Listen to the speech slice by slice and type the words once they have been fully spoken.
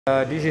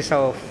This is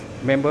our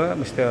member,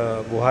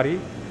 Mr.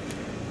 Buhari,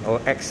 our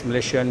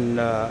ex-Malaysian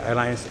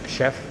Airlines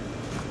chef.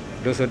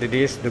 Those are the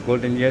days, the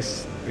golden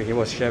years, when he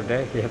was chef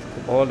there. He had to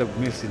cook all the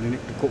meals you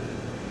need to cook,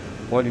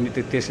 all you need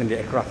to taste in the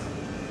aircraft.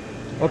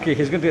 Okay,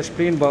 he's going to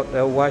explain about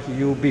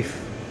Waghyu Beef.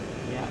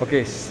 Yeah.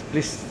 Okay,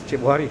 please,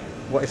 Cik Buhari,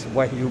 what is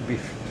Waghyu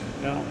Beef?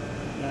 Now,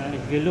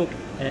 if you look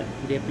at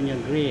the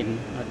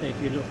grain, or if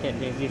you look at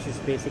this is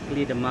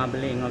basically the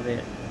marbling of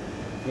it.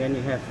 Then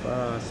you have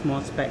small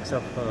specks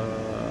of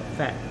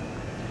fat.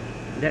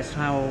 That's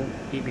how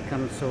it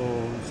becomes so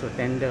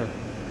tender,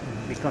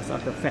 because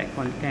of the fat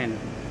content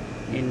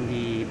in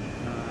the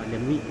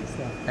meat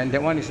itself. And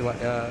that one is what?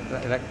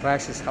 Like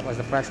price is, how much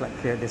the price like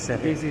here? This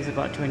is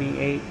about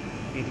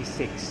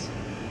 28.86.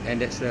 And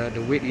that's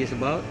the weight is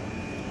about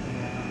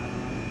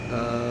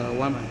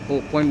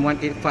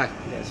 0.185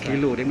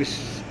 kilo. Right. That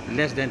means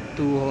less than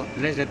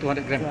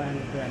 200 grams.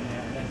 200 grams,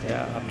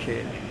 yeah. Yeah.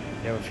 Okay.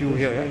 There are a few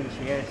here.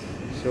 Yes.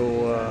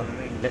 So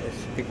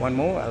let's pick one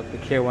more. I'll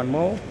pick here one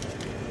more.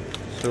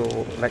 So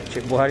like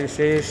Cik Buhari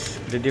says,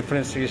 the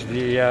difference is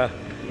the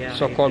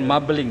so-called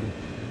marbling.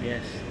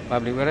 Yes.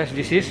 Marbling. Whereas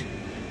this is?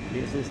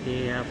 This is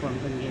the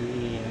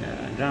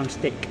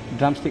drumstick.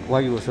 Drumstick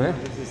Waghyu also, eh?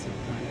 This is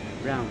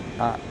brown.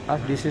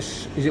 This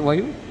is it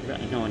Waghyu?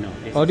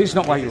 No. This is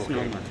not Waghyu. This is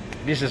normal.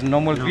 This is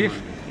normal beef.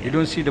 Yeah. You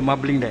don't see the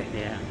marbling there.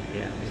 Yeah.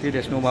 See,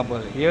 there's no marble.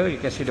 Here you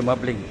can see the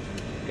marbling.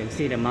 You can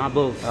see the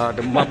marbles.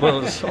 The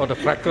marbles or the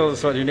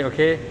freckles or anything.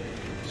 Okay.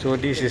 So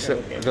this is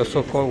the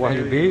so-called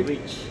Waghyu beef.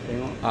 Rich, you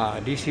know?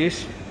 This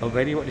is a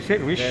very, what is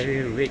it? Rich.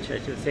 Very rich, I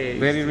should say.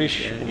 Very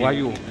rich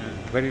Waghyu.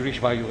 Very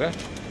rich Waghyu. Eh?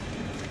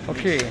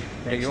 Okay.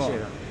 There you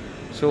are.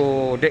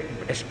 So that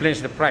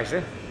explains the price.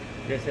 Eh?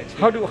 Yes,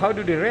 how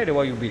do they rear the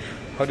Waghyu beef?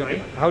 How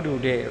do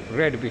they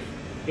rear the beef?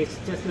 It's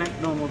just like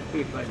normal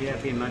beef, but they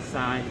have been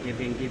massaged. They've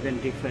been given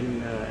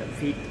different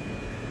feed.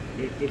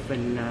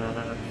 Different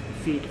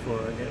feed for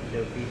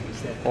the beef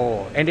itself.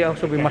 Oh, and they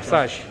also be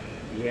massaged?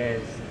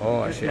 Yes.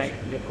 Oh, just like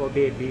the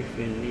Kobe beef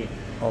in it.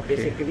 Okay.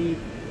 Basically,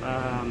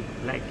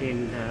 like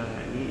in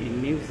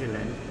New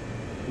Zealand,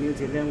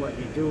 what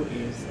they do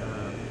is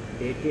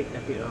they did a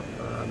bit of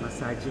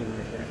massaging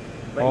like that.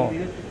 But if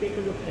you take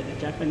a look at the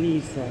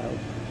Japanese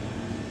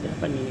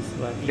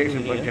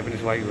Wagyu, Japanese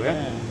Wagyu,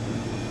 yeah.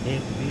 You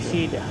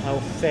see how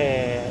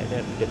fair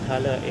the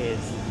color is.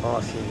 Oh,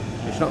 I see.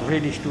 It's not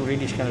reddish to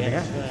reddish kind of thing.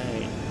 Yes,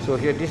 right. So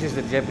here, this is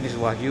the Japanese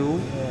Wagyu,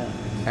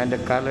 and the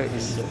color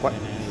is quite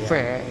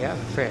fair,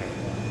 fair,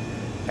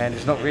 and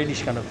it's not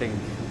reddish kind of thing.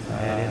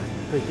 It's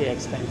pretty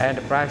expensive. And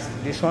the price,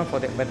 this one for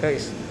that matter,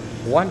 is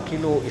 1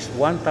 kilo is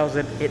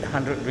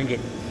 1,800 ringgit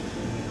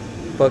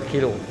per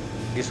kilo.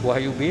 This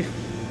Waghyu beef,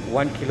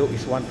 1 kilo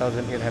is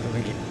 1,800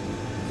 ringgit.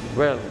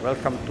 Well,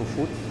 welcome to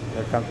food.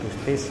 Welcome to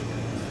taste.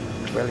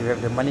 Well, you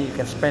have the money, you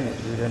can spend it.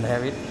 You don't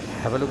have it,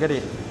 have a look at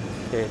it.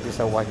 Okay, this is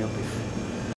a Waghyu beef.